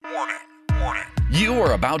You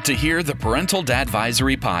are about to hear the Parental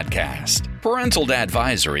Dadvisory podcast. Parental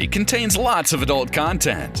Dadvisory contains lots of adult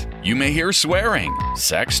content. You may hear swearing,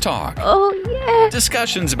 sex talk,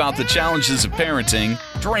 discussions about the challenges of parenting,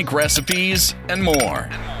 drink recipes, and more.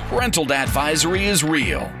 Parental Dadvisory is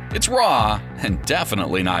real, it's raw, and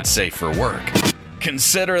definitely not safe for work.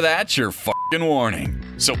 Consider that your fucking warning.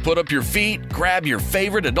 So put up your feet, grab your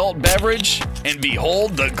favorite adult beverage, and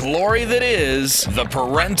behold the glory that is the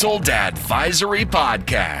Parental Dadvisory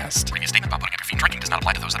podcast. Previous statement about putting up your feet and drinking does not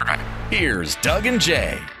apply to those that are driving. Here's Doug and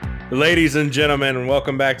Jay. Ladies and gentlemen,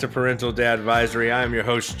 welcome back to Parental Dadvisory. I'm your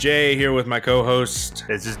host, Jay, here with my co-host.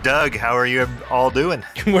 This is Doug. How are you all doing?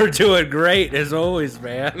 We're doing great, as always,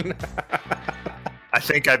 man. I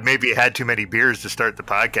think I've maybe had too many beers to start the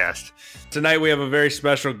podcast. Tonight we have a very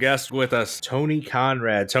special guest with us, Tony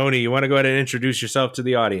Conrad. Tony, you want to go ahead and introduce yourself to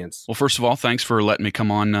the audience? Well, first of all, thanks for letting me come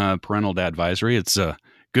on Parental Dadvisory. It's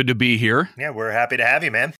good to be here. Yeah, we're happy to have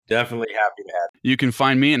you, man. Definitely happy to have you. You can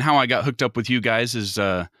find me, and how I got hooked up with you guys is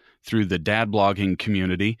through the dad blogging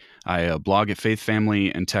community. I blog at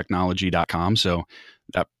faithfamilyandtechnology.com, so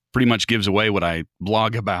that pretty much gives away what I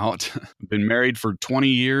blog about. I've been married for 20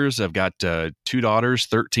 years. I've got two daughters,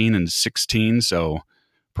 13 and 16, so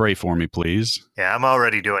pray for me, please. Yeah, I'm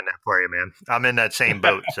already doing that for you, man. I'm in that same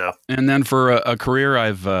boat, so. And then for a career,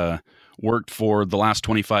 I've worked for the last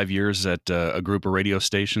 25 years at a group of radio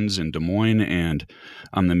stations in Des Moines, and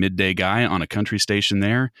I'm the midday guy on a country station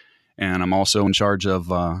there. And I'm also in charge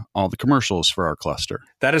of all the commercials for our cluster.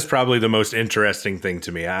 That is probably the most interesting thing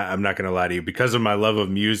to me. I'm not going to lie to you, because of my love of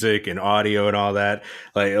music and audio and all that.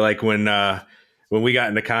 Like when we got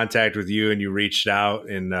into contact with you and you reached out,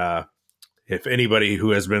 and if anybody who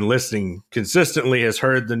has been listening consistently has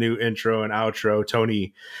heard the new intro and outro,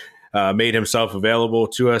 Tony made himself available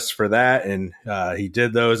to us for that, and he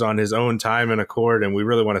did those on his own time and accord, and we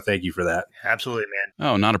really want to thank you for that. Absolutely, man.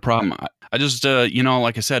 Oh, not a problem. I just,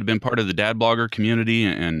 like I said, been part of the dad blogger community,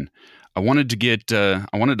 and I wanted to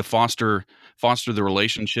foster the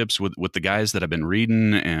relationships with the guys that I've been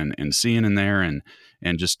reading and seeing in there, and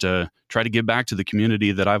just try to give back to the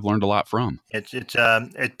community that I've learned a lot from. It's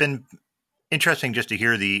been interesting just to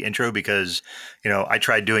hear the intro, because, I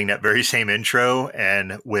tried doing that very same intro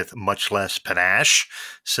and with much less panache.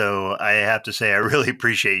 So I have to say, I really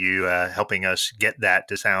appreciate you helping us get that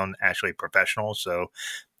to sound actually professional. So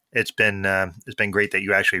it's been great that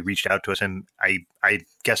you actually reached out to us, and I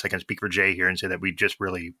guess I can speak for Jay here and say that we just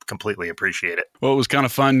really completely appreciate it. Well, it was kind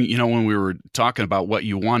of fun, when we were talking about what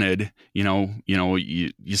you wanted. You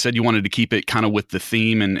said you wanted to keep it kind of with the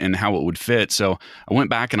theme and how it would fit. So I went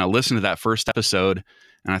back and I listened to that first episode,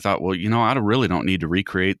 and I thought, well, I really don't need to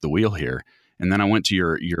recreate the wheel here. And then I went to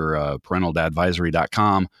your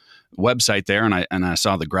parentaldadvisory.com website there, and I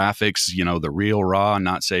saw the graphics, the real, raw,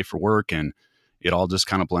 not safe for work, and it all just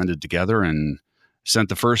kind of blended together, and sent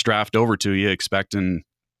the first draft over to you, expecting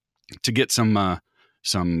to get some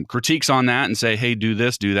critiques on that and say, hey, do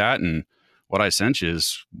this, do that. And what I sent you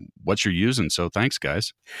is what you're using. So thanks,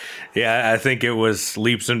 guys. Yeah, I think it was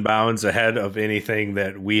leaps and bounds ahead of anything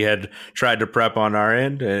that we had tried to prep on our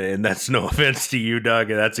end. And that's no offense to you, Doug.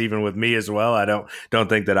 And that's even with me as well. I don't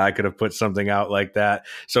think that I could have put something out like that.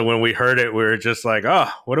 So when we heard it, we were just like, oh,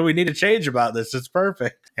 what do we need to change about this? It's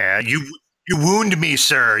perfect. Yeah, You wound me,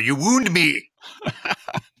 sir. You wound me.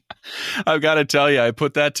 I've got to tell you, I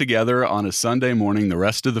put that together on a Sunday morning. The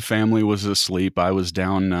rest of the family was asleep. I was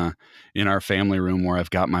down in our family room where I've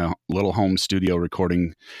got my little home studio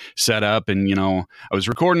recording set up. And, I was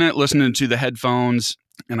recording it, listening to the headphones,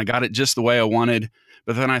 and I got it just the way I wanted.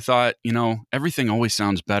 But then I thought, everything always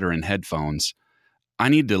sounds better in headphones. I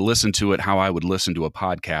need to listen to it how I would listen to a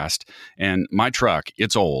podcast. And my truck,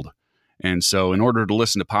 it's old. And so in order to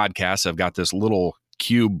listen to podcasts, I've got this little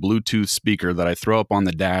cube Bluetooth speaker that I throw up on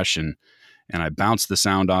the dash, and I bounce the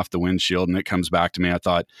sound off the windshield, and it comes back to me. I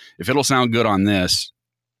thought, if it'll sound good on this,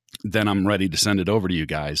 then I'm ready to send it over to you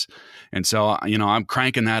guys. And so, I'm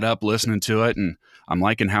cranking that up, listening to it, and I'm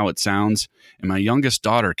liking how it sounds. And my youngest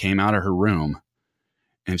daughter came out of her room,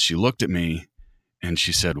 and she looked at me, and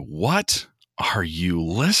she said, "What are you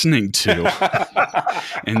listening to?"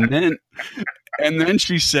 and then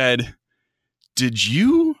she said, Did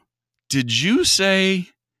you say?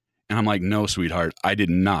 And I'm like, no, sweetheart, I did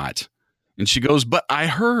not. And she goes, but I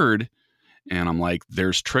heard. And I'm like,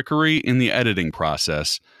 there's trickery in the editing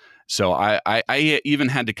process. So I even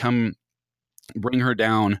had to come bring her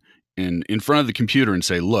down in front of the computer and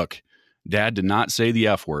say, look, Dad did not say the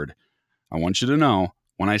F word. I want you to know,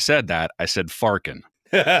 when I said that, I said farkin'.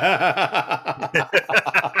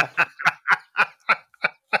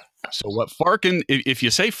 So what farkin', if you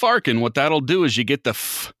say farkin', what that'll do is you get the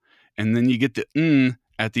f, and then you get the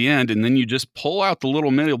at the end, and then you just pull out the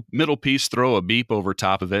little middle piece, throw a beep over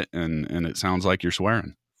top of it, and it sounds like you're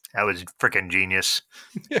swearing. That was freaking genius.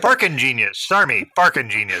 Farkin' genius. Sorry, Farkin'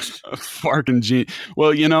 genius. Farkin' genius.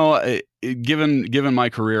 Well, given my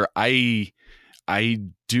career, I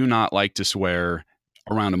do not like to swear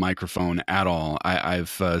around a microphone at all.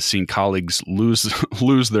 I've seen colleagues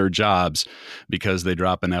lose their jobs because they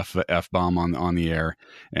drop an F-bomb on the air.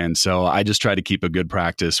 And so I just try to keep a good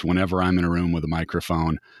practice. Whenever I'm in a room with a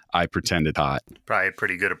microphone, I pretend it's hot. Probably a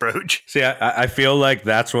pretty good approach. See, I feel like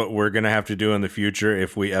that's what we're going to have to do in the future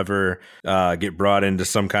if we ever get brought into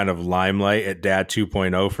some kind of limelight at Dad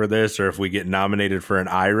 2.0 for this, or if we get nominated for an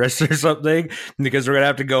IRIS or something, because we're going to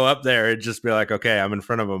have to go up there and just be like, okay, I'm in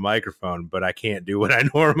front of a microphone, but I can't do what I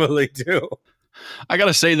normally do. I got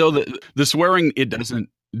to say, though, that the swearing, it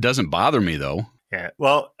doesn't bother me, though. Yeah.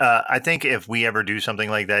 Well, I think if we ever do something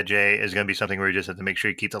like that, Jay, is going to be something where you just have to make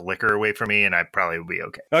sure you keep the liquor away from me, and I probably will be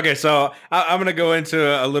okay. Okay, so I'm going to go into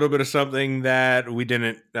a little bit of something that we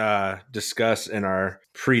didn't discuss in our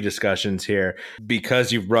pre-discussions here,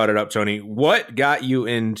 because you've brought it up, Tony. What got you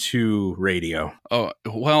into radio? Oh,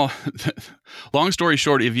 well, long story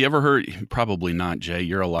short, have you ever heard, probably not, Jay,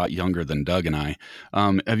 you're a lot younger than Doug and I.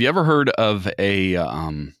 Have you ever heard of a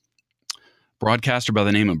broadcaster by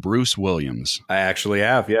the name of Bruce Williams? I actually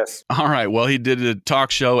have, yes. All right. Well, he did a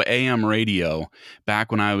talk show, AM radio.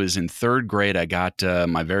 Back when I was in third grade, I got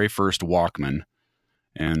my very first Walkman.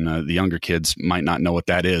 And the younger kids might not know what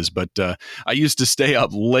that is, but I used to stay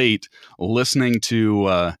up late listening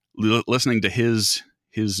to his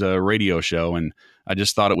radio show, and I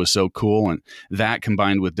just thought it was so cool. And that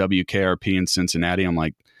combined with WKRP in Cincinnati, I'm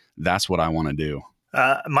like, that's what I want to do.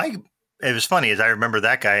 It was funny, as I remember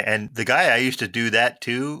that guy, and the guy I used to do that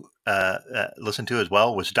to, listen to as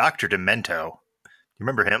well, was Dr. Demento. You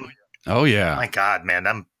remember him? Oh yeah. My God, man,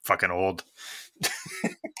 I'm fucking old.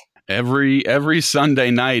 Every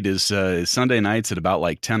Sunday night is Sunday nights at about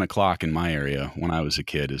like 10 o'clock in my area when I was a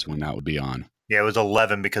kid is when that would be on. Yeah, it was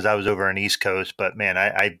 11 because I was over on East Coast, but man,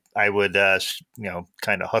 I would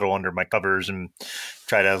kind of huddle under my covers and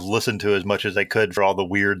try to listen to as much as I could for all the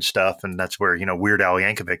weird stuff, and that's where Weird Al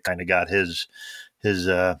Yankovic kind of got his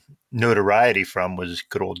notoriety from, was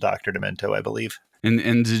good old Dr. Demento, I believe.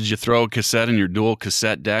 And did you throw a cassette in your dual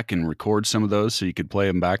cassette deck and record some of those so you could play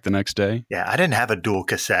them back the next day? Yeah, I didn't have a dual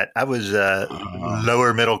cassette. I was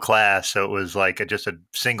lower middle class, so it was like just a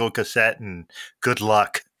single cassette, and good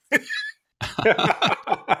luck.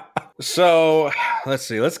 So let's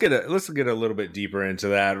see. Let's get a little bit deeper into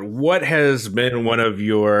that. What has been one of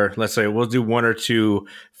your, let's say, we'll do one or two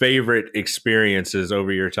favorite experiences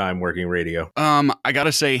over your time working radio? I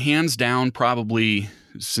gotta say, hands down, probably,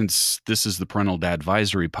 since this is the Parental Dad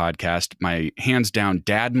Advisory podcast, my hands down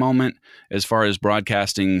dad moment as far as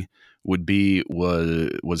broadcasting would be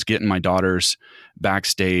was getting my daughters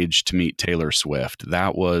backstage to meet Taylor Swift.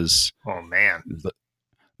 That was, oh man.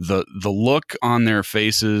 The look on their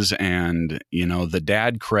faces, and the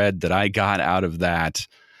dad cred that I got out of that,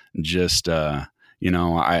 just I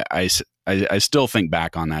still think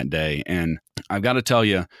back on that day. And I've got to tell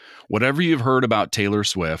you, whatever you've heard about Taylor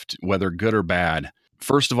Swift, whether good or bad,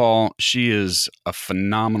 first of all, she is a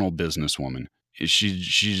phenomenal businesswoman.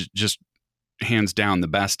 She's just hands down the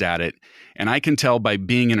best at it. And I can tell by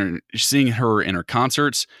seeing her in her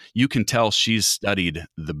concerts, you can tell she's studied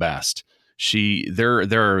the best. There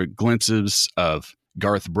are glimpses of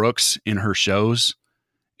Garth Brooks in her shows,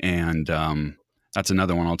 and that's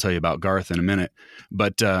another one I'll tell you about Garth in a minute.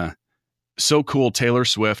 But so cool, Taylor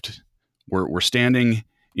Swift. We're standing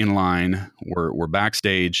in line, we're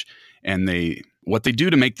backstage, and what they do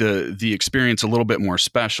to make the experience a little bit more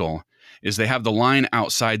special is they have the line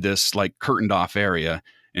outside this like curtained off area,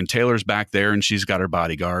 and Taylor's back there, and she's got her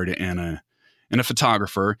bodyguard and a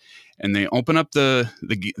photographer, and they open up the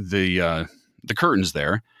curtains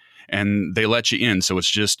there, and they let you in. So it's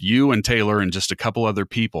just you and Taylor and just a couple other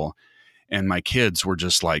people. And my kids were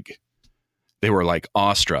just like, they were like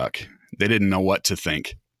awestruck. They didn't know what to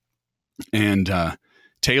think. And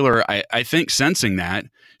Taylor, I think sensing that,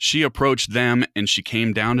 she approached them and she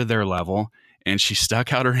came down to their level and she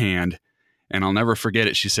stuck out her hand, and I'll never forget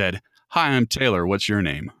it. She said, "Hi, I'm Taylor. What's your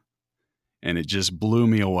name?" And it just blew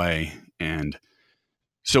me away. And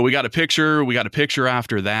so we got a picture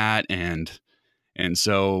after that. And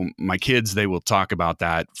so my kids, they will talk about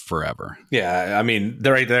that forever. Yeah, I mean,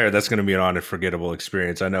 they're right there. That's going to be an unforgettable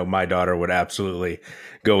experience. I know my daughter would absolutely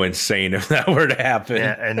go insane if that were to happen.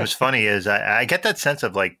 Yeah, and what's funny is I get that sense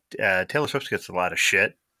of like Taylor Swift gets a lot of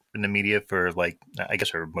shit in the media for, like, I guess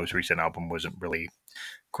her most recent album wasn't really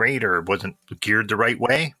great or wasn't geared the right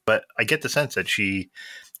way. But I get the sense that she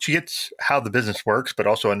she gets how the business works, but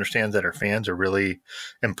also understands that her fans are really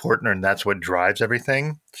important, and that's what drives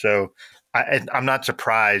everything. So I'm not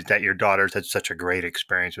surprised that your daughters had such a great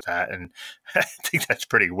experience with that, and I think that's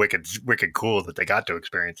pretty wicked cool that they got to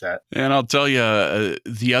experience that. And I'll tell you,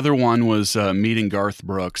 the other one was meeting Garth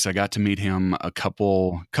Brooks. I got to meet him a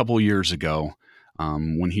couple years ago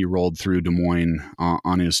when he rolled through Des Moines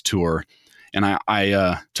on his tour. And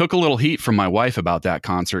I took a little heat from my wife about that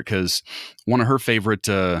concert because one of her favorite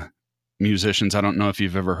musicians, I don't know if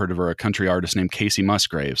you've ever heard of her, a country artist named Casey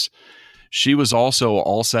Musgraves. She was also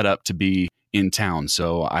all set up to be in town.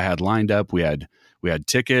 So I had lined up, we had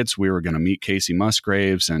tickets, we were going to meet Casey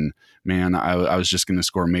Musgraves, and man, I was just going to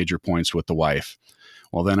score major points with the wife.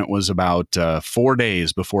 Well, then it was about 4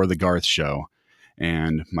 days before the Garth show.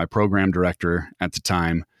 And my program director at the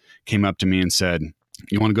time came up to me and said,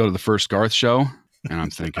 "You want to go to the first Garth show?" And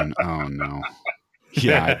I'm thinking, oh no.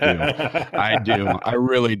 Yeah, I do. I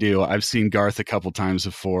really do. I've seen Garth a couple times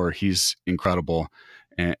before. He's incredible.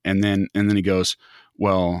 And then he goes,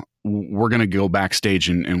 "Well, we're going to go backstage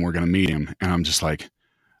and we're going to meet him." And I'm just like,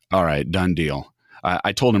 all right, done deal.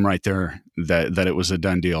 I told him right there that it was a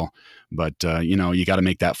done deal, but you got to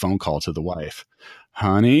make that phone call to the wife.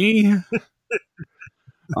 Honey,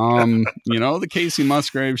 the Casey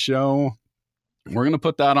Musgrave show, we're going to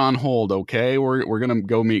put that on hold. Okay. We're going to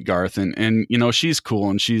go meet Garth, and she's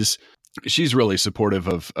cool, and she's really supportive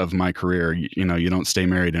of my career. You don't stay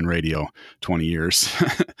married in radio 20 years.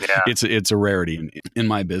 Yeah. It's a rarity in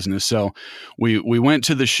my business. So we went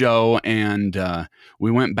to the show, and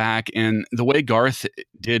we went back, and the way Garth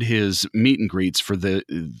did his meet and greets for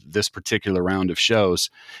this particular round of shows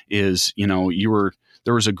is,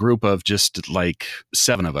 there was a group of just like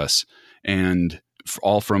 7 of us, and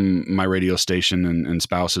all from my radio station and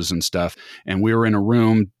spouses and stuff. And we were in a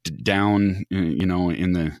room down,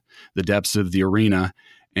 in the depths of the arena.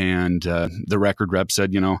 And the record rep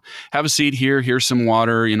said, "Have a seat here. Here's some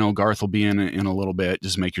water. Garth will be in a little bit.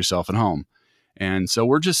 Just make yourself at home." And so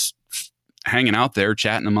we're just hanging out there,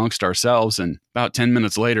 chatting amongst ourselves. And about 10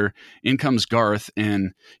 minutes later, in comes Garth.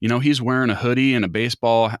 And, he's wearing a hoodie and a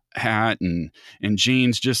baseball hat and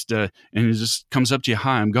jeans, and he just comes up to you.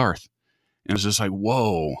 "Hi, I'm Garth." And it was just like,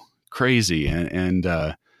 whoa, crazy. And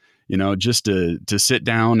just to sit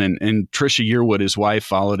down, and Trisha Yearwood, his wife,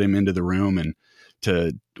 followed him into the room, and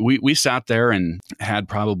we sat there and had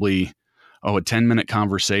probably, a 10-minute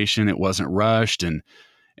conversation. It wasn't rushed.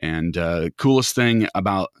 And coolest thing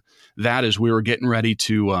about that is we were getting ready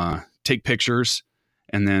to take pictures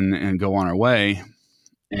and go on our way.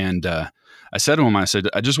 And I said to him, I said,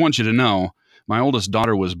 "I just want you to know, my oldest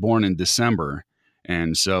daughter was born in December.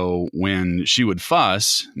 And so when she would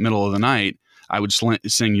fuss middle of the night, I would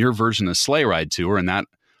sing your version of Sleigh Ride to her, and that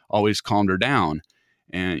always calmed her down."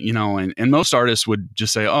 And, and most artists would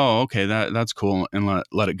just say, "Oh, okay, that's cool," and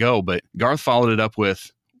let it go. But Garth followed it up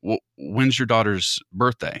with, "Well, when's your daughter's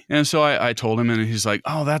birthday?" And so I told him, and he's like,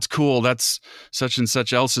 "Oh, that's cool. That's such and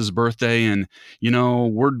such else's birthday. And,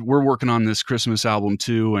 we're working on this Christmas album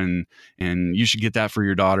too. And you should get that for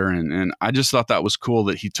your daughter." And I just thought that was cool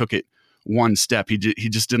that he took it one step. He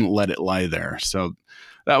just didn't let it lie there. So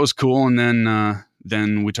that was cool. And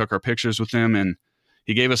then we took our pictures with him, and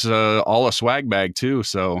he gave us all a swag bag too.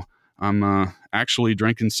 So I'm actually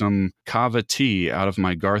drinking some kava tea out of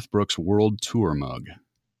my Garth Brooks World Tour mug.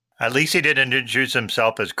 At least he didn't introduce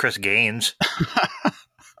himself as Chris Gaines.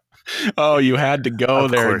 Oh, you had to go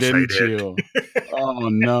Of there, course I didn't did. you? Oh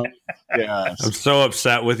no. Yes. I'm so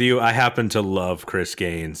upset with you. I happen to love Chris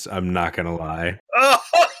Gaines. I'm not going to lie.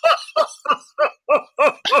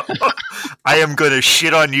 I am going to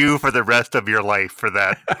shit on you for the rest of your life for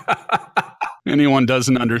that. Anyone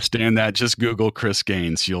doesn't understand that, just Google Chris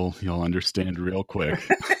Gaines. You'll understand real quick.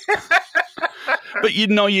 But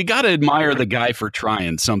you got to admire the guy for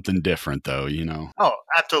trying something different, though. Oh,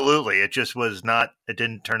 absolutely. It just was not. It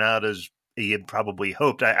didn't turn out as he had probably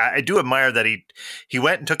hoped. I do admire that he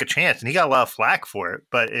went and took a chance, and he got a lot of flack for it.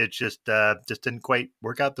 But it just didn't quite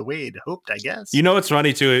work out the way he'd hoped, I guess. It's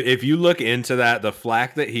funny too. If you look into that, the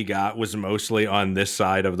flack that he got was mostly on this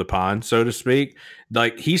side of the pond, so to speak.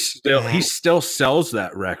 Like he still sells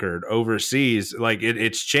that record overseas. Like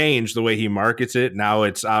it's changed the way he markets it. Now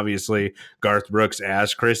it's obviously Garth Brooks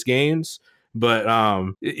as Chris Gaines. But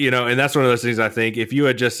and that's one of those things. I think if you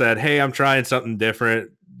had just said, "Hey, I'm trying something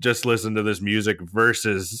different, just listen to this music,"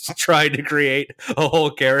 versus trying to create a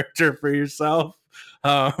whole character for yourself.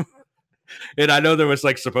 And I know there was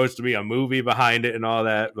supposed to be a movie behind it and all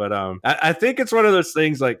that, but I think it's one of those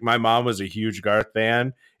things. Like, my mom was a huge Garth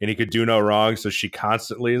fan, and he could do no wrong, so she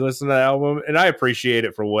constantly listened to the album, and I appreciate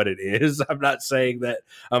it for what it is. I'm not saying that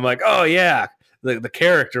I'm like, "Oh yeah, the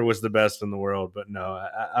character was the best in the world. But no,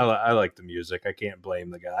 I like the music. I can't blame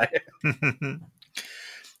the guy.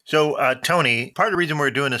 So, Tony, part of the reason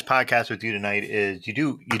we're doing this podcast with you tonight is you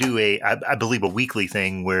do I believe a weekly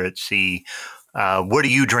thing where it's what are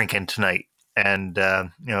you drinking tonight? And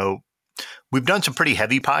we've done some pretty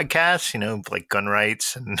heavy podcasts, like gun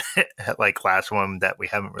rights, and like last one that we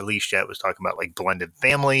haven't released yet was talking about like blended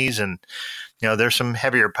families, and there's some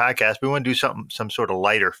heavier podcasts. We want to do some sort of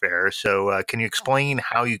lighter fare. So can you explain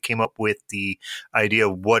how you came up with the idea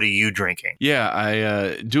of what are you drinking? Yeah,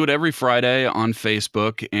 I do it every Friday on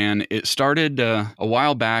Facebook, and it started a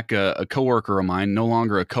while back. A coworker of mine, no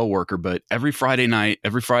longer a coworker, but every Friday night,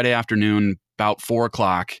 every Friday afternoon, about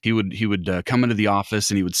 4:00, he would come into the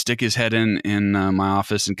office, and he would stick his head in my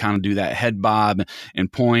office and kind of do that head bob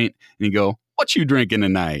and point, and he'd go, "What you drinking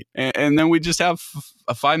tonight?" And then we just have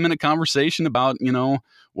a 5-minute conversation about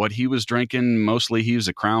what he was drinking. Mostly, he was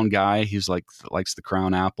a Crown guy. He's likes the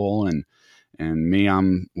Crown Apple, and me,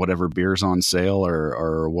 I'm whatever beer's on sale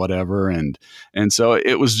or whatever. And so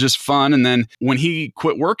it was just fun. And then when he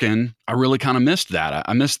quit working, I really kind of missed that.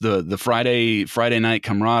 I missed the Friday night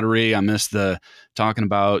camaraderie. I missed the talking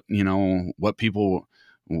about, what people,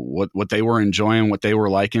 what they were enjoying, what they were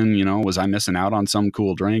liking. Was I missing out on some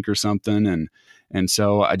cool drink or something? And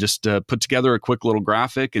so I just put together a quick little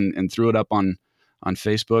graphic and threw it up on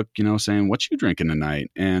Facebook, saying, "What you drinking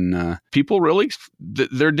tonight?" And people really,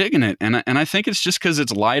 they're digging it. And I think it's just because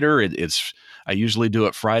it's lighter. I usually do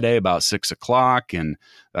it Friday about 6:00, and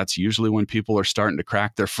that's usually when people are starting to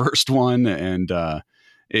crack their first one. And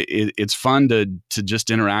it's fun to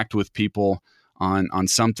just interact with people on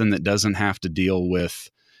something that doesn't have to deal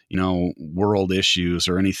with world issues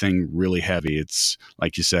or anything really heavy. It's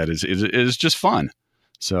like you said, it's just fun.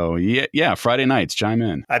 So yeah, Friday nights, chime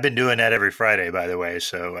in. I've been doing that every Friday, by the way.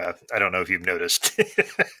 So I don't know if you've noticed,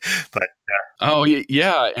 but oh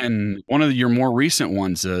yeah, and one of your more recent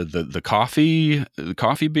ones, the coffee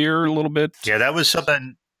beer, a little bit. Yeah, that was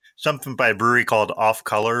something by a brewery called Off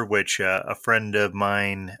Color, which a friend of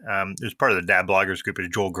mine, who's part of the Dad Bloggers group, is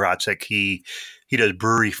Joel Grotzik. He does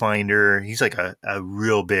Brewery Finder. He's like a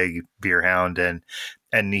real big beer hound,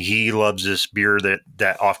 and he loves this beer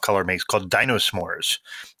that Off Color makes called Dino S'mores.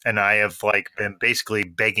 And I have been basically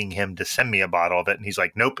begging him to send me a bottle of it. And he's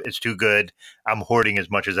like, "Nope, it's too good. I'm hoarding as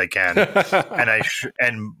much as I can."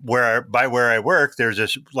 And where I work, there's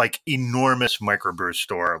this enormous microbrew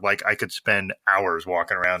store. I could spend hours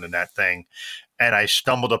walking around in that thing. And I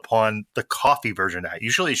stumbled upon the coffee version of that.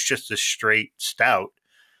 Usually it's just a straight stout.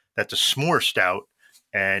 That's a s'more stout.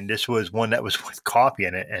 And this was one that was with coffee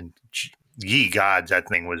in it. And ye gods, that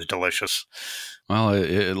thing was delicious. Well,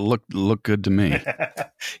 it looked good to me.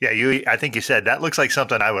 Yeah, I think you said that looks like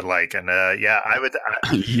something I would like, and I would.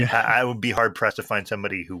 I would be hard pressed to find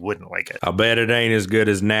somebody who wouldn't like it. I'll bet it ain't as good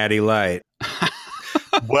as Natty Light.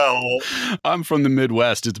 Well, I'm from the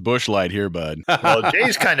Midwest. It's Busch Light here, bud. Well,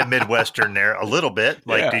 Jay's kind of Midwestern there a little bit.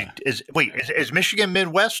 Yeah. Is Michigan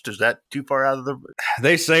Midwest? Is that too far out of the?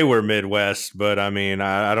 They say we're Midwest, but I mean,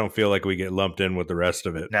 I don't feel like we get lumped in with the rest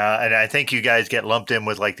of it. No, and I think you guys get lumped in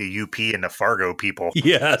with the UP and the Fargo people.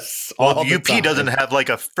 Yes. Well, the UP doesn't have a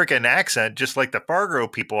freaking accent, just like the Fargo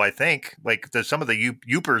people. I think some of the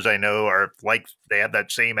Upers I know are they have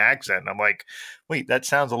that same accent. And I'm like, wait, that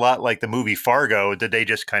sounds a lot like the movie Fargo. Did they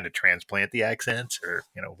just kind of transplant the accents, or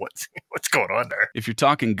what's going on there? If you're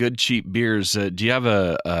talking good cheap beers, do you have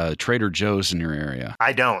a Trader Joe's in your area?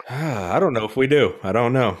 I don't. I don't know if we do. I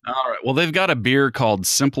don't know. All right. Well, they've got a beer called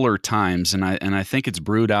Simpler Times, and I think it's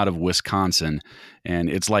brewed out of Wisconsin, and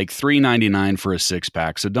it's like $3.99 for a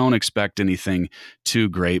 6-pack. So don't expect anything too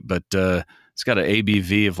great, but it's got an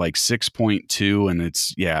ABV of 6.2, and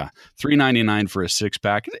it's $3.99 for a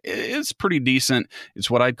 6-pack. It's pretty decent.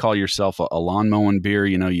 It's what I'd call yourself a lawn mowing beer.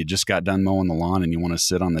 You just got done mowing the lawn and you want to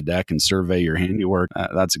sit on the deck and survey your handiwork.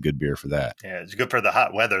 That's a good beer for that. Yeah, it's good for the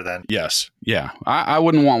hot weather then. Yes. Yeah. I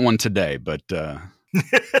wouldn't want one today, but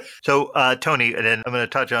So, Tony, and then I'm going to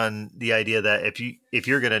touch on the idea that if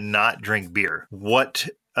you're going to not drink beer, what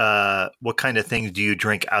kind of things do you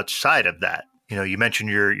drink outside of that? You mentioned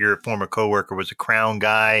your former coworker was a Crown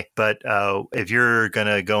guy, but if you're going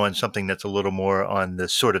to go on something that's a little more on the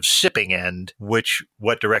sort of sipping end, what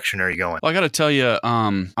direction are you going? Well, I got to tell you,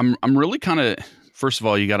 I'm really kind of. First of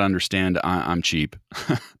all, you got to understand I'm cheap,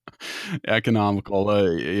 economical,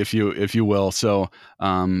 if you will. So,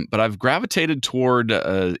 but I've gravitated toward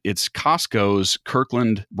it's Costco's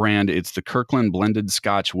Kirkland brand. It's the Kirkland blended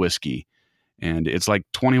Scotch whiskey, and it's like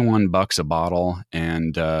 $21 a bottle,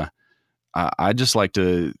 and I just like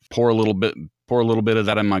to pour a little bit of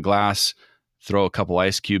that in my glass, throw a couple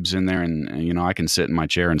ice cubes in there, and I can sit in my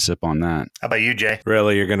chair and sip on that. How about you, Jay?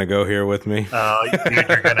 Really, you're going to go here with me?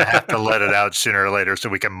 You're going to have to let it out sooner or later so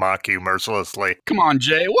we can mock you mercilessly. Come on,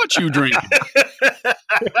 Jay. What you drinking?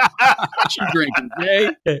 What you drinking,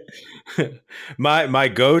 Jay? My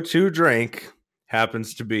go-to drink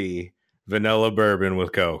happens to be vanilla bourbon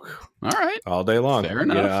with Coke. All right. All day long. Fair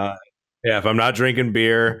enough. Yeah, if I'm not drinking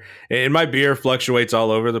beer, and my beer fluctuates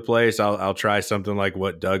all over the place, I'll try something like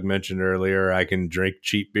what Doug mentioned earlier. I can drink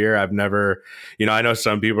cheap beer. I've never, I know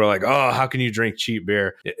some people are like, oh, how can you drink cheap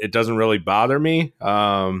beer? It doesn't really bother me.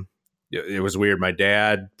 It was weird. My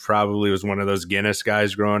dad probably was one of those Guinness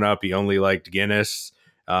guys growing up. He only liked Guinness.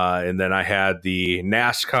 And then I had the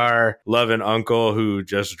NASCAR loving uncle who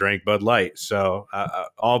just drank Bud Light. So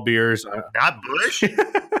all beers. Not Bush?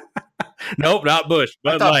 Nope, not Bush.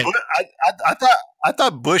 Bud Light. I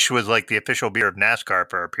thought Bush was like the official beer of NASCAR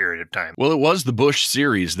for a period of time. Well, it was the Bush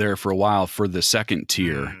series there for a while for the second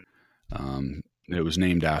tier. It was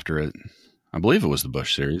named after it. I believe it was the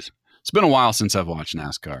Bush series. It's been a while since I've watched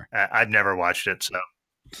NASCAR. I've never watched it, so.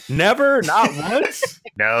 Never? Not once?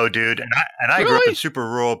 No, dude. And I grew up in super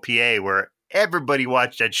rural PA where everybody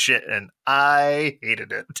watched that shit, and I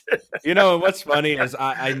hated it. What's funny is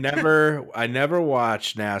I never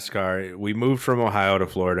watched NASCAR. We moved from Ohio to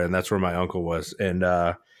Florida, and that's where my uncle was, and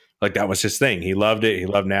that was his thing. He loved it. He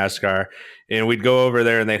loved NASCAR, and we'd go over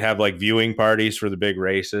there, and they'd have like viewing parties for the big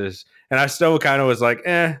races, and I still kind of was like,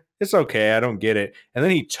 it's okay. I don't get it. And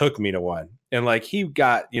then he took me to one. And like he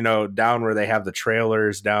got, down where they have the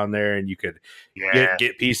trailers down there and you could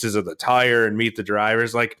get pieces of the tire and meet the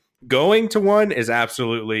drivers. Like going to one is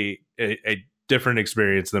absolutely a different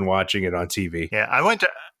experience than watching it on TV. Yeah, I went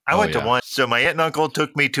to one. So my aunt and uncle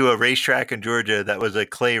took me to a racetrack in Georgia that was a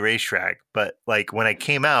clay racetrack. But like when I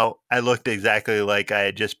came out, I looked exactly like I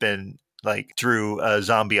had just been like through a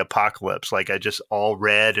zombie apocalypse. Like I just all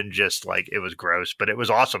red and just like it was gross, but it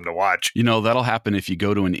was awesome to watch. That'll happen if you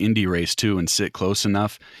go to an Indy race too and sit close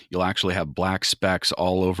enough. You'll actually have black specks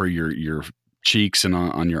all over your cheeks and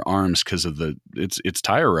on your arms because of it's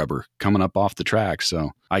tire rubber coming up off the track.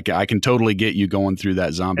 So I can totally get you going through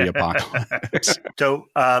that zombie apocalypse. So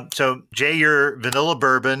Jay, your vanilla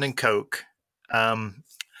bourbon and Coke.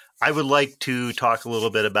 I would like to talk a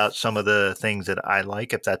little bit about some of the things that I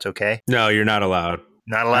like, if that's okay. No, you're not allowed.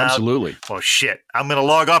 Not allowed? Absolutely. Oh, shit. I'm going to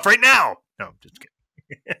log off right now. No, I'm just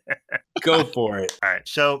kidding. Go for it. All right.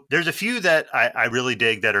 So there's a few that I really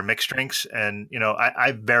dig that are mixed drinks. And,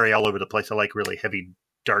 I vary all over the place. I like really heavy,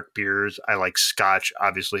 dark beers. I like scotch,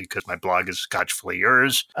 obviously, because my blog is Scotchfully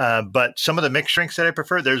Yours. But some of the mixed drinks that I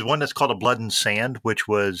prefer, there's one that's called a Blood and Sand, which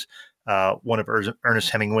was one of Ernest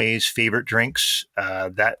Hemingway's favorite drinks.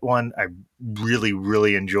 That one I really,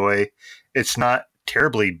 really enjoy. It's not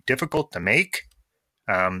terribly difficult to make.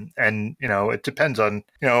 And, it depends on,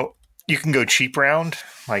 you can go cheap round.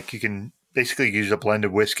 Like you can basically use a blend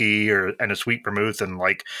of whiskey and a sweet vermouth and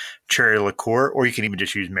like cherry liqueur, or you can even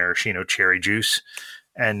just use maraschino cherry juice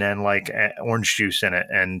and then like orange juice in it.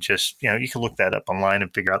 And just, you can look that up online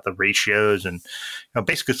and figure out the ratios. And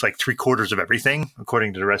basically it's like 3/4 of everything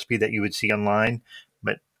according to the recipe that you would see online.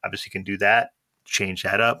 But obviously you can do that, change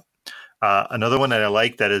that up. Another one that I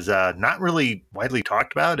like that is not really widely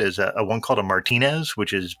talked about is a one called a Martinez,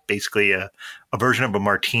 which is basically a version of a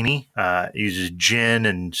martini. It uses gin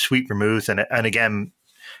and sweet vermouth and again,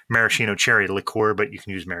 maraschino cherry liqueur, but you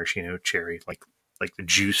can use maraschino cherry, like the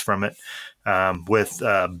juice from it, with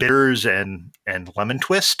bitters and lemon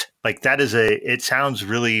twist. Like that is it sounds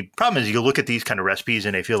really, problem is you look at these kind of recipes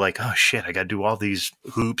and they feel like, oh shit, I got to do all these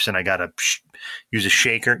hoops and I got to use a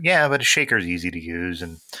shaker. Yeah, but a shaker is easy to use.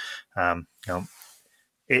 And,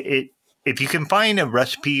 if you can find a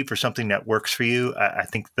recipe for something that works for you, I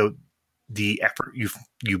think the effort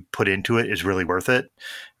you put into it is really worth it. I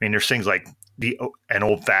mean, there's things like an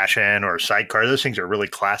old fashioned or a sidecar. Those things are really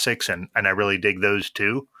classics, and I really dig those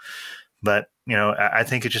too. But I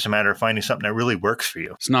think it's just a matter of finding something that really works for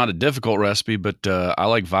you. It's not a difficult recipe, but I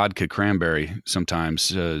like vodka cranberry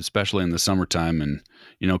sometimes, especially in the summertime. And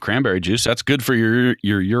cranberry juice, that's good for your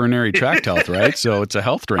urinary tract health, right? So it's a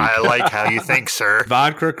health drink. I like how you think, sir.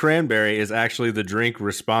 Vodka cranberry is actually the drink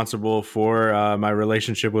responsible for my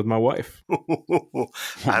relationship with my wife.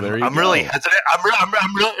 I'm really hesitant.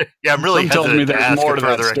 I'm really hesitant to ask a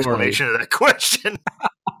further explanation of that question.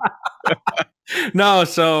 No,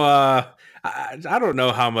 so I don't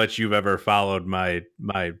know how much you've ever followed my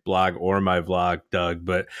blog or my vlog, Doug,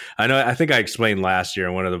 but I think I explained last year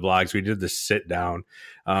in one of the vlogs, we did the sit down.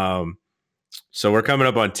 So we're coming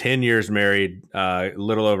up on 10 years married, a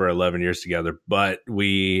little over 11 years together, but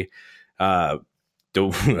we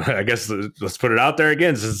I guess let's put it out there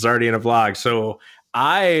again since it's already in a vlog. So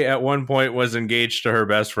I, at one point, was engaged to her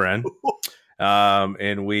best friend.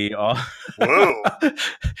 And we all. Whoa!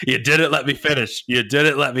 You didn't let me finish.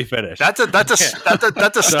 That's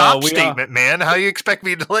a stop statement, man. How you expect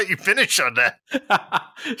me to let you finish on that?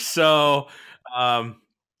 So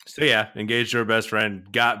yeah, engaged to her best friend.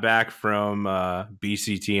 Got back from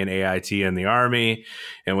BCT and AIT in the Army,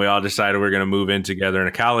 and we all decided we're going to move in together in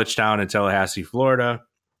a college town in Tallahassee, Florida.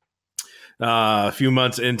 A few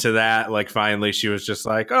months into that, like finally, she was just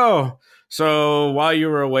like, "Oh, so while you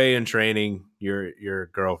were away in training, your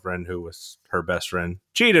girlfriend, who was her best friend,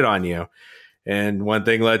 cheated on you." And one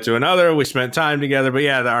thing led to another. We spent time together. But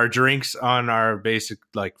yeah, our drinks on our basic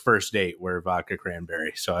like first date were vodka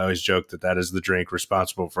cranberry. So I always joke that is the drink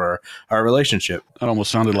responsible for our relationship. That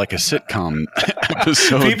almost sounded like a sitcom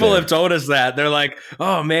episode. People have told us that. They're like,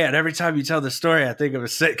 "Oh man, every time you tell the story, I think of a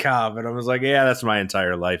sitcom." And I was like, yeah, that's my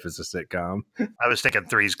entire life is a sitcom. I was thinking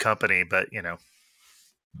Three's Company, but you know.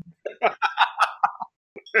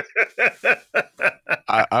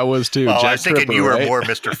 I was too. Well, Jack I was thinking Tripper, you were right? more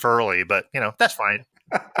Mr. Furley, but you know, that's fine.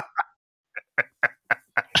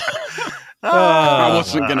 I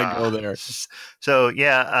wasn't going to go there. So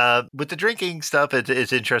yeah, with the drinking stuff,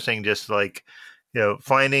 it's interesting. Just like, you know,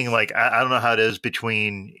 finding like, I don't know how it is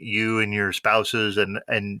between you and your spouses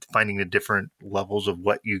and finding the different levels of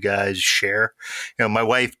what you guys share. You know, my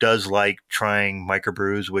wife does like trying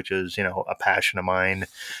microbrews, which is, you know, a passion of mine.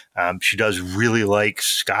 She does really like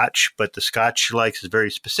Scotch, but the Scotch she likes is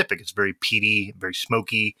very specific. It's very peaty, very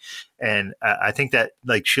smoky. And I think that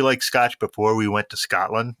like she liked Scotch before we went to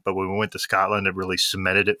Scotland, but when we went to Scotland, it really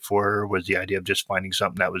cemented it for her, was the idea of just finding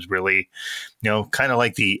something that was really, you know, kind of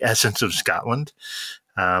like the essence of Scotland.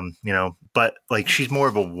 You know, but like she's more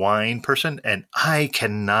of a wine person, and I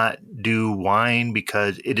cannot do wine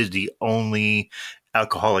because it is the only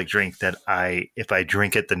alcoholic drink that if I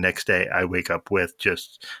drink it the next day, I wake up with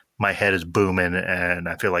just my head is booming and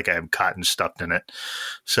I feel like I have cotton stuffed in it.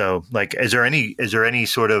 So like, is there any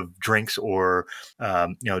sort of drinks or,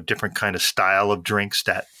 you know, different kind of style of drinks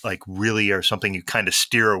that like really are something you kind of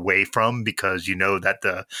steer away from because you know that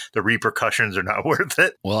the repercussions are not worth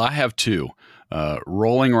it? Well, I have two.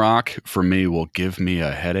 Rolling Rock for me will give me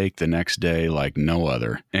a headache the next day like no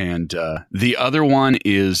other. And the other one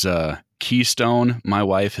is Keystone. My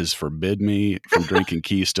wife has forbid me from drinking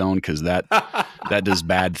Keystone because that does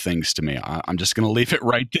bad things to me. I'm just going to leave it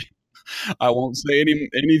right there. I won't say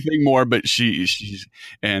anything more, but she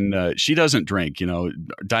doesn't drink, you know,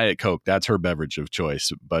 Diet Coke. That's her beverage of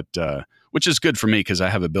choice, but which is good for me because I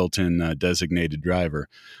have a built-in designated driver.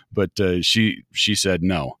 But she said,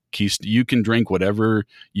 no, you can drink whatever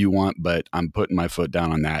you want, but I'm putting my foot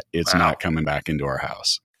down on that. It's not coming back into our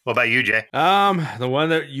house. What about you, Jay? The one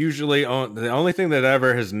that usually the only thing that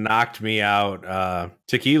ever has knocked me out,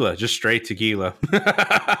 tequila, just straight tequila.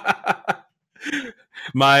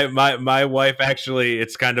 My wife actually,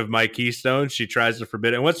 it's kind of my keystone. She tries to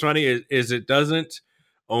forbid it. And what's funny is it doesn't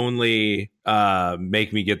only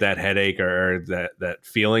make me get that headache or that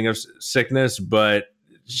feeling of sickness, but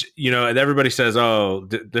you know, and everybody says, "Oh,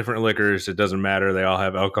 different liquors, it doesn't matter. They all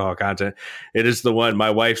have alcohol content." It is the one. My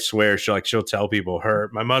wife swears she'll tell people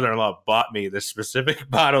my mother-in-law bought me this specific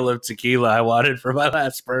bottle of tequila I wanted for my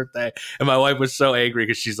last birthday, and my wife was so angry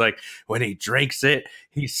because she's like, "When he drinks it,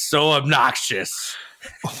 he's so obnoxious."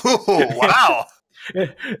 Oh, wow.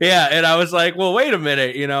 Yeah, and I was like, "Well, wait a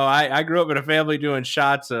minute. You know, I grew up in a family doing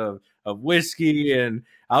shots of whiskey, and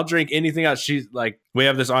I'll drink anything else." She's like, we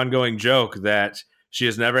have this ongoing joke that she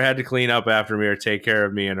has never had to clean up after me or take care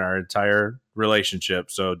of me in our entire relationship.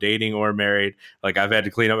 So dating or married, like I've had to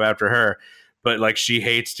clean up after her, but like she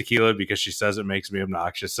hates tequila because she says it makes me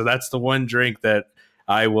obnoxious. So that's the one drink that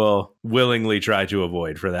I will willingly try to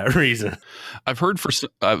avoid for that reason. I've heard for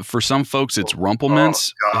some folks it's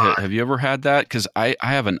Rumplemints. Oh, have you ever had that? Because I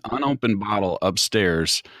have an unopened bottle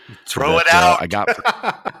upstairs. Throw it out. I got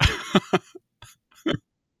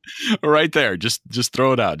right there. Just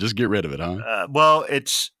throw it out. Just get rid of it, huh? Well,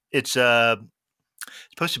 it's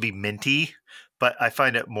supposed to be minty, but I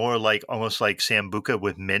find it more like almost like Sambuca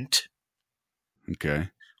with mint. Okay.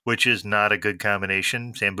 Which is not a good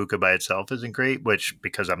combination. Sambuca by itself isn't great,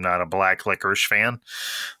 because I'm not a black licorice fan.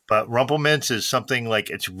 But Rumplemints is something like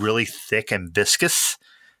it's really thick and viscous.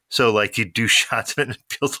 So like you do shots of it and it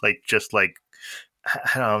feels like just like,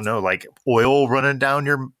 I don't know, like oil running down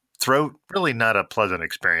your throat. Really not a pleasant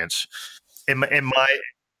experience in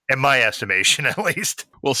my estimation, at least.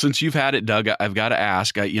 Well, since you've had it, Doug, I've got to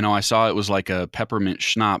ask. I saw it was like a peppermint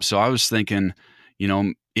schnapps, so I was thinking,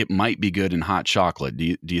 it might be good in hot chocolate.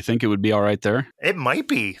 Do you think it would be all right there? It might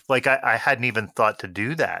be. Like I hadn't even thought to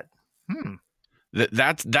do that.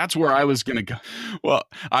 That's where I was going to go. Well,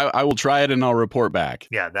 I will try it and I'll report back.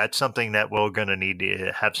 Yeah, that's something that we're going to need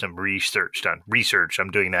to have some research done. Research.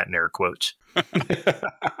 I'm doing that in air quotes.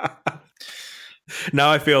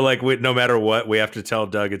 Now I feel like no matter what, we have to tell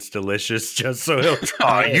Doug it's delicious just so he'll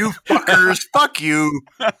try it. You fuckers. Fuck you.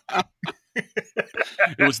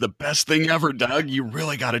 It was the best thing ever, Doug. You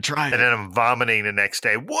really got to try it. And then I'm vomiting the next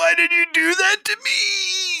day. Why did you do that to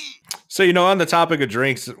me? So, on the topic of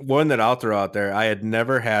drinks, one that I'll throw out there, I had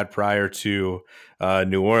never had prior to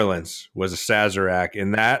New Orleans was a Sazerac.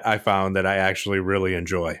 And that I found that I actually really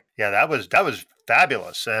enjoy. Yeah, that was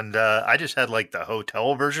fabulous. And I just had like the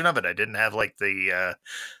hotel version of it. I didn't have like the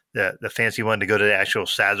fancy one to go to the actual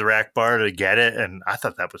Sazerac bar to get it. And I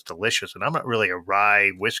thought that was delicious. And I'm not really a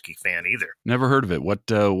rye whiskey fan either. Never heard of it.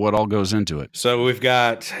 What all goes into it? So we've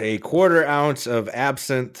got a 1/4 ounce of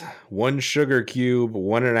absinthe, 1 sugar cube,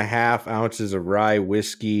 1.5 ounces of rye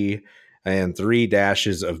whiskey, and 3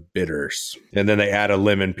 dashes of bitters. And then they add a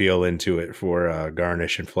lemon peel into it for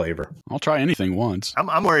garnish and flavor. I'll try anything once.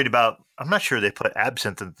 I'm worried about, I'm not sure they put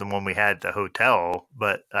absinthe in the one we had at the hotel,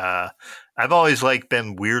 but I've always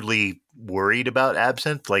been weirdly worried about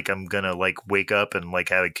absinthe. Like I'm going to wake up and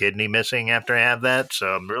have a kidney missing after I have that.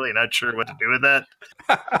 So I'm really not sure what to do with that.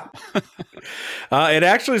 It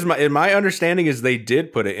actually is my understanding is they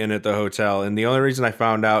did put it in at the hotel. And the only reason I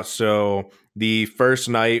found out, so the first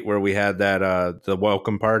night where we had that the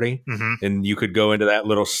welcome party, and you could go into that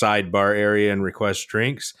little sidebar area and request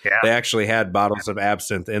drinks. Yeah. They actually had bottles of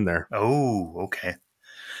absinthe in there. Oh, okay.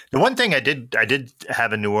 The one thing I did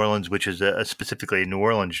have in New Orleans, which is specifically a New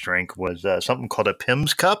Orleans drink, was something called a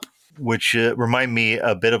Pimm's Cup, which remind me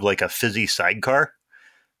a bit of like a fizzy sidecar.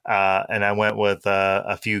 And I went with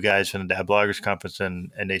a few guys from the Dad Bloggers Conference,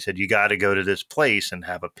 and they said, you got to go to this place and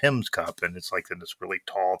have a Pimm's Cup. And it's like in this really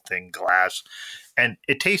tall, thin glass. And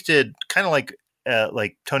it tasted kind of like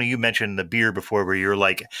Tony, you mentioned the beer before where you're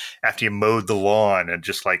like, after you mowed the lawn and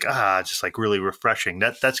just really refreshing.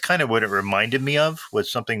 That's kind of what it reminded me of,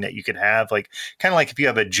 was something that you could have kind of like if you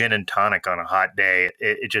have a gin and tonic on a hot day,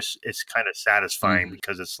 it's kind of satisfying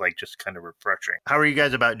because it's just kind of refreshing. How are you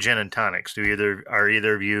guys about gin and tonics? Are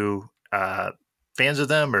either of you fans of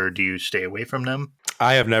them, or do you stay away from them?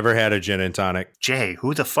 I have never had a gin and tonic. Jay,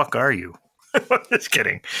 who the fuck are you? I'm just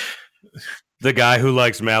kidding. The guy who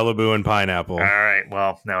likes Malibu and pineapple. All right.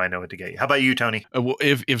 Well, now I know what to get you. How about you, Tony? Well,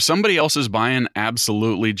 if somebody else is buying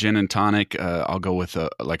absolutely gin and tonic, I'll go with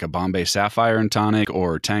a Bombay Sapphire and tonic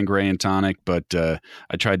or Tanqueray and tonic. But I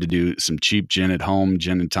tried to do some cheap gin at home,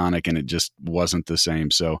 gin and tonic, and it just wasn't the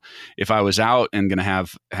same. So if I was out and gonna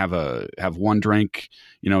have one drink,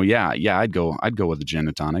 I'd go with a gin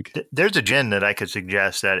and tonic. There's a gin that I could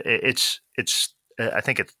suggest that it's. I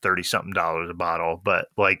think it's $30-something a bottle, but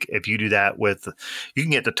if you do that you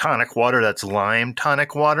can get the tonic water that's lime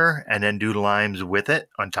tonic water, and then do limes with it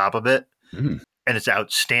on top of it, and it's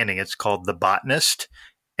outstanding. It's called the Botanist,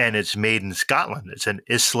 and it's made in Scotland. It's an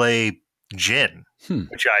Islay gin,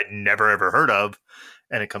 which I'd never ever heard of,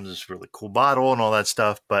 and it comes in this really cool bottle and all that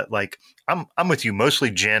stuff. But I'm with you.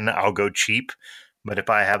 Mostly gin, I'll go cheap. But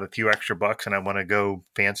if I have a few extra bucks and I want to go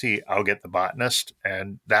fancy, I'll get the Botanist.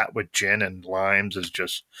 And that with gin and limes is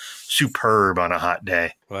just superb on a hot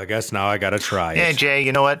day. Well, I guess now I got to try it. Yeah, Jay,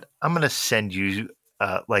 you know what? I'm going to send you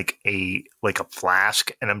a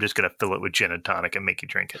flask, and I'm just going to fill it with gin and tonic and make you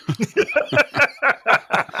drink it.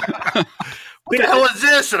 What the hell is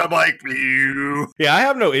this? And I'm like, ew. Yeah, I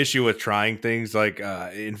have no issue with trying things.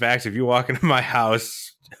 In fact, if you walk into my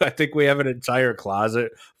house, I think we have an entire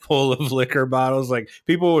closet full of liquor bottles.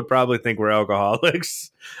 People would probably think we're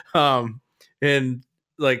alcoholics.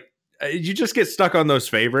 You just get stuck on those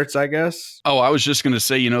favorites, I guess. Oh, I was just going to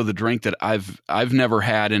say, the drink that I've never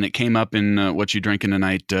had, and it came up in What You Drinking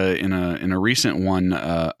Tonight in a recent one,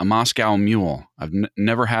 a Moscow Mule. I've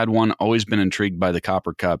never had one. Always been intrigued by the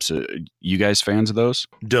copper cups. You guys fans of those?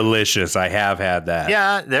 Delicious. I have had that.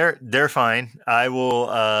 Yeah, they're fine. I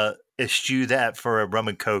will eschew that for a rum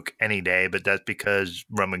and coke any day, but that's because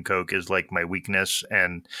rum and coke is my weakness,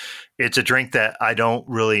 and it's a drink that I don't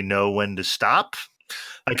really know when to stop.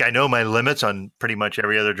 I know my limits on pretty much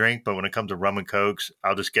every other drink, but when it comes to rum and cokes,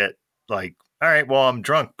 I'll just get all right, well, I'm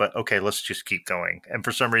drunk, but okay, let's just keep going. And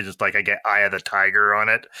for some reason, it's I get Eye of the Tiger on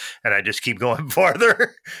it, and I just keep going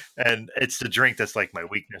farther. And it's the drink that's my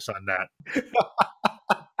weakness on that.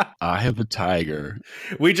 Eye of the Tiger.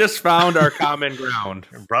 We just found our common ground.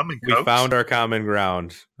 Rum and cokes? We found our common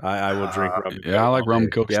ground. I will drink rum and Yeah, I like rum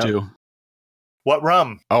and cokes too. What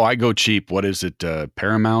rum? Oh, I go cheap. What is it?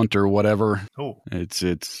 Paramount or whatever. Oh,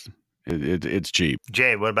 It's cheap.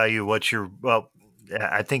 Jay, what about you? Well,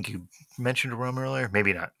 I think you mentioned a rum earlier.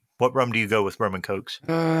 Maybe not. What rum do you go with, rum and cokes?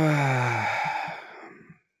 Now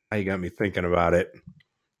you got me thinking about it.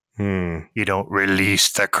 You don't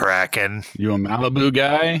release the Kraken. You a Malibu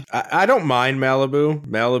guy? I don't mind Malibu.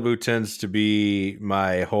 Malibu tends to be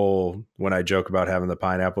my whole, when I joke about having the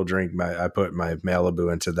pineapple drink, I put my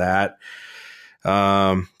Malibu into that.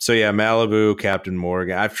 So yeah, Malibu, Captain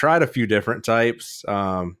Morgan. I've tried a few different types.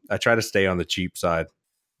 I try to stay on the cheap side.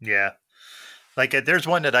 Yeah. Like there's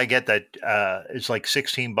one that I get that is like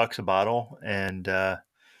 $16 a bottle, and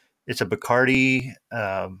it's a Bacardi.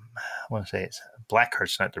 I want to say it's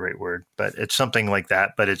Blackheart's not the right word, but it's something like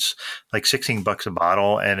that. But it's like $16 a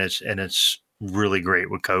bottle, and it's really great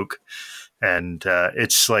with Coke. And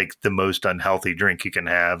it's like the most unhealthy drink you can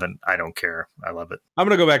have, and I don't care. I love it. I'm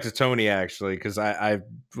gonna go back to Tony actually, because I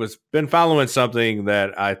was been following something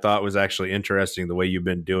that I thought was actually interesting the way you've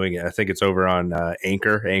been doing it. I think it's over on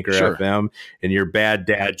Anchor Sure. FM, and your bad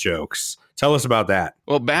dad jokes. Tell us about that.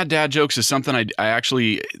 Well, bad dad jokes is something I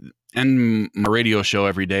actually end my radio show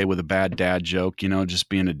every day with a bad dad joke, you know, just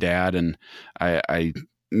being a dad. And I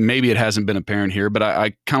maybe it hasn't been apparent here, but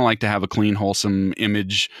I kind of like to have a clean, wholesome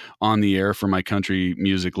image on the air for my country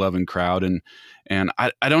music loving crowd. And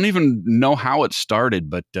I don't even know how it started,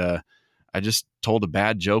 but I just told a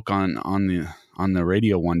bad joke on the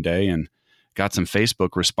radio one day and got some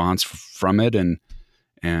Facebook response from it.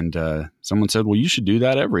 And someone said, well, you should do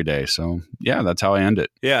that every day. So yeah, that's how I end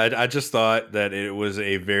it. Yeah, I just thought that it was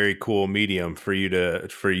a very cool medium for you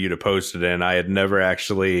to post it in. I had never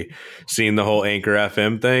actually seen the whole Anchor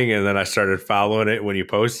FM thing, and then I started following it when you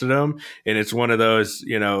posted them. And it's one of those,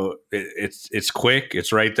 you know, it's quick,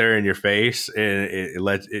 it's right there in your face, and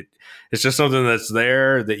it's just something that's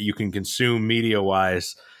there that you can consume media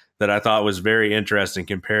wise. That I thought was very interesting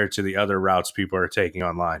compared to the other routes people are taking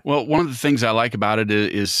online. Well, one of the things I like about it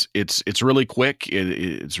is it's really quick.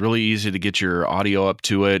 It's really easy to get your audio up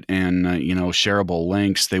to it, and you know, shareable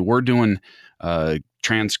links. They were doing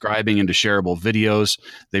transcribing into shareable videos.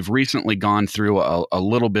 They've recently gone through a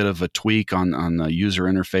little bit of a tweak on the user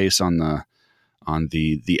interface on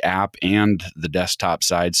the app and the desktop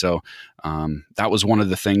side. So that was one of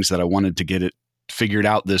the things that I wanted to get it figured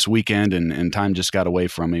out this weekend, and time just got away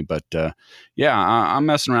from me. But yeah, I'm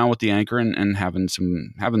messing around with the Anchor and having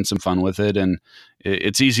some fun with it. And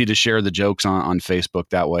it's easy to share the jokes on Facebook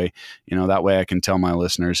that way. You know, that way I can tell my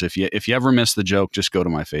listeners, if you ever miss the joke, just go to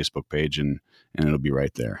my Facebook page and it'll be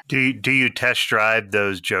right there. Do you test drive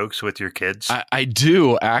those jokes with your kids? I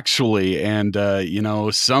do actually. And, you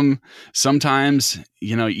know, sometimes,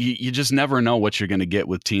 you know, you just never know what you're going to get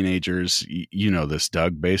with teenagers. You know this,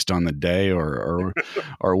 Doug, based on the day or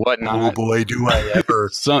whatnot. Oh boy, do I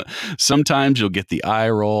ever. Sometimes you'll get the eye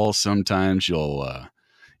roll. Sometimes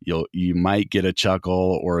you might get a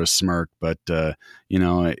chuckle or a smirk, but you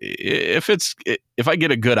know, if I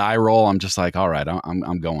get a good eye roll, I'm just like, all right,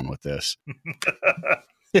 I'm going with this.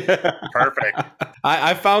 Perfect.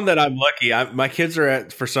 I found that I'm lucky. My kids are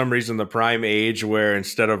at, for some reason, the prime age where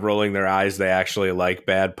instead of rolling their eyes, they actually like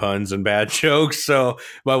bad puns and bad jokes. So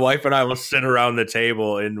my wife and I will sit around the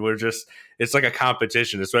table and it's like a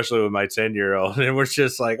competition, especially with my 10-year-old. And we're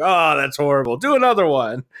just like, oh, that's horrible. Do another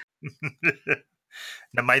one.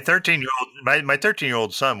 Now, my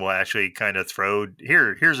 13-year-old son will actually kind of throw,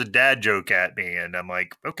 here's a dad joke at me. And I'm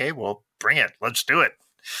like, okay, well, bring it. Let's do it.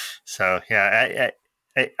 So, yeah,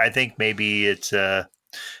 I think maybe it's, I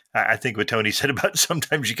think what Tony said about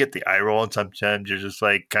sometimes you get the eye roll and sometimes you're just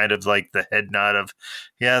like, kind of like the head nod of,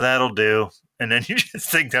 yeah, that'll do. And then you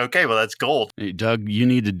just think, okay, well, that's gold. Hey, Doug, you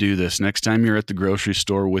need to do this next time you're at the grocery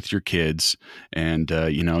store with your kids and,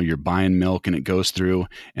 you know, you're buying milk and it goes through.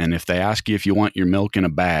 And if they ask you if you want your milk in a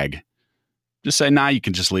bag, just say, nah, you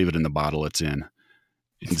can just leave it in the bottle it's in.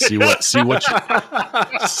 And see what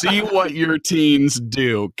your teens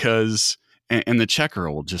do. And the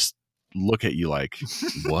checker will just look at you like,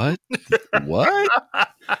 what?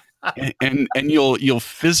 And you'll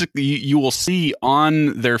physically, you will see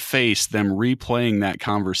on their face them replaying that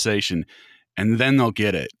conversation, and then they'll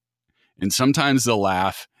get it. And sometimes they'll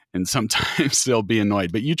laugh and sometimes they'll be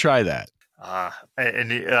annoyed, but you try that.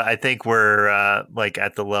 I think we're like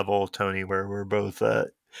at the level, Tony, where we're both,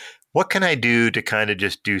 what can I do to kind of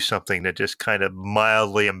just do something that just kind of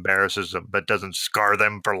mildly embarrasses them, but doesn't scar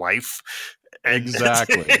them for life?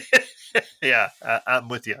 Exactly. Yeah, I'm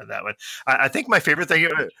with you on that one. I think my favorite thing,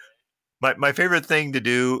 my favorite thing to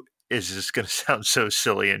do is just going to sound so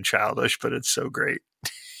silly and childish, but it's so great.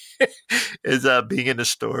 is being in the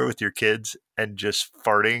store with your kids and just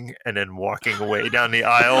farting and then walking away down the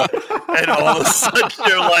aisle. And all of a sudden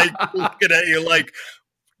they're like looking at you like,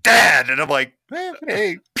 Dad. And I'm like,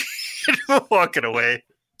 hey, walking away.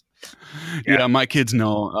 Yeah, my kids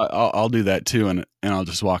know I'll do that too. And I'll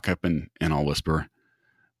just walk up and I'll whisper,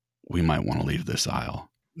 we might want to leave this aisle.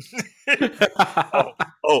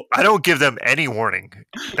 Oh, I don't give them any warning.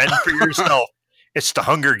 Fend for yourself. It's the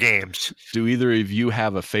Hunger Games. Do either of you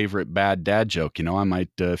have a favorite bad dad joke? You know, I might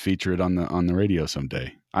feature it on the radio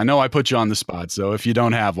someday. I know I put you on the spot, so if you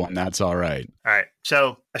don't have one, that's all right. All right.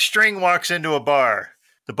 So a string walks into a bar.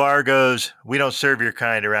 The bar goes, we don't serve your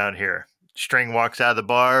kind around here. String walks out of the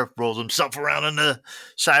bar, rolls himself around on the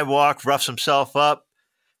sidewalk, roughs himself up,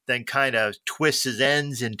 then kind of twists his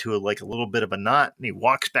ends into a little bit of a knot, and he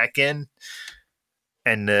walks back in.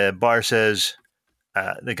 And the bar says,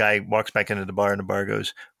 the guy walks back into the bar, and the bar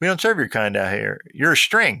goes, we don't serve your kind out here. You're a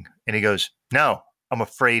string. And he goes, no, I'm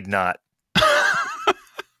afraid not.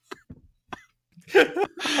 But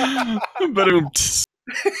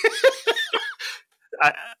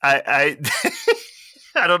I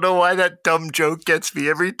don't know why that dumb joke gets me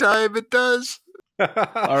every time it does.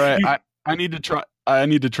 All right, I need to try. I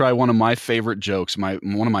need to try one of my favorite jokes. One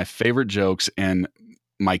of my favorite jokes, and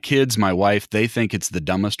my kids, my wife, they think it's the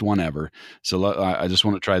dumbest one ever. So I just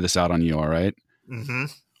want to try this out on you. All right. Mm-hmm.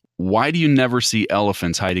 Why do you never see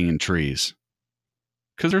elephants hiding in trees?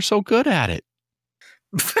 Because they're so good at it.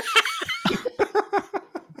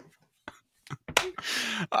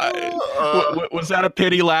 Was that a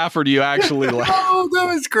pity laugh, or do you actually laugh? Oh, that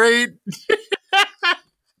was great.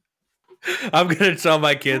 I'm going to tell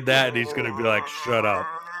my kid that, and he's going to be like, shut up.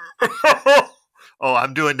 Oh,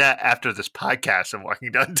 I'm doing that after this podcast. I'm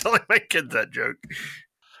walking down telling my kids that joke.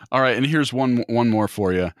 All right, and here's one more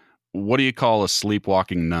for you. What do you call a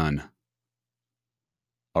sleepwalking nun?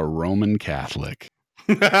 A Roman Catholic.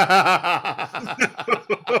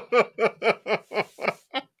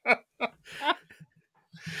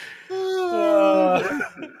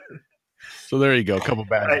 So there you go. A couple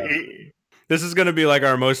bad. This is going to be like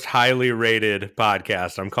our most highly rated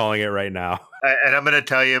podcast. I'm calling it right now. And I'm going to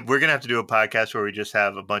tell you, we're going to have to do a podcast where we just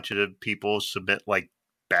have a bunch of people submit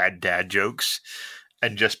bad dad jokes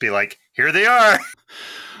and just be like, here they are.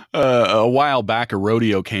 A while back, a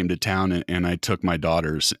rodeo came to town, and I took my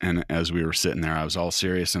daughters. And as we were sitting there, I was all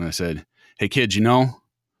serious. And I said, hey, kids,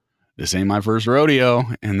 this ain't my first rodeo.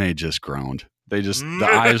 And they just groaned. The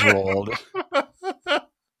eyes rolled.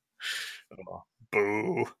 Oh,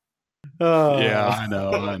 boo. Oh. Yeah, I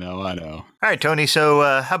know. All right, Tony.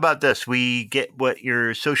 So how about this? We get what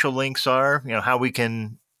your social links are, how we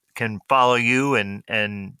can follow you and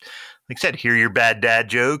like I said, hear your bad dad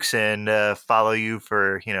jokes and follow you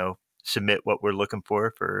for, submit what we're looking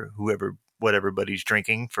for what everybody's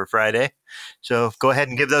drinking for Friday. So go ahead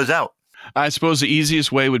and give those out. I suppose the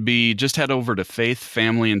easiest way would be just head over to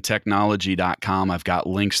faithfamilyandtechnology.com. I've got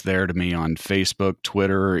links there to me on Facebook,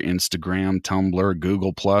 Twitter, Instagram, Tumblr,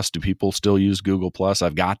 Google+. Do people still use Google+?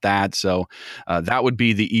 I've got that. So that would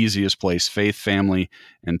be the easiest place,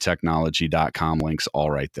 faithfamilyandtechnology.com. Links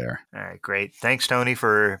all right there. All right, great. Thanks, Tony,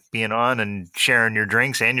 for being on and sharing your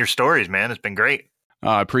drinks and your stories, man. It's been great.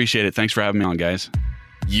 I appreciate it. Thanks for having me on, guys.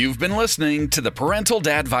 You've been listening to the Parental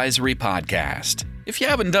Dadvisory Podcast. If you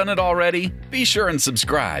haven't done it already, be sure and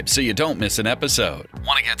subscribe so you don't miss an episode.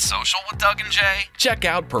 Want to get social with Doug and Jay? Check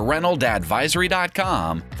out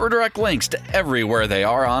ParentalDadvisory.com for direct links to everywhere they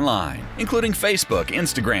are online, including Facebook,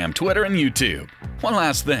 Instagram, Twitter, and YouTube. One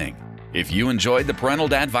last thing. If you enjoyed the Parental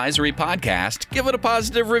Dadvisory Podcast, give it a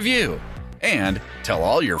positive review. And tell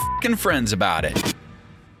all your f***ing friends about it.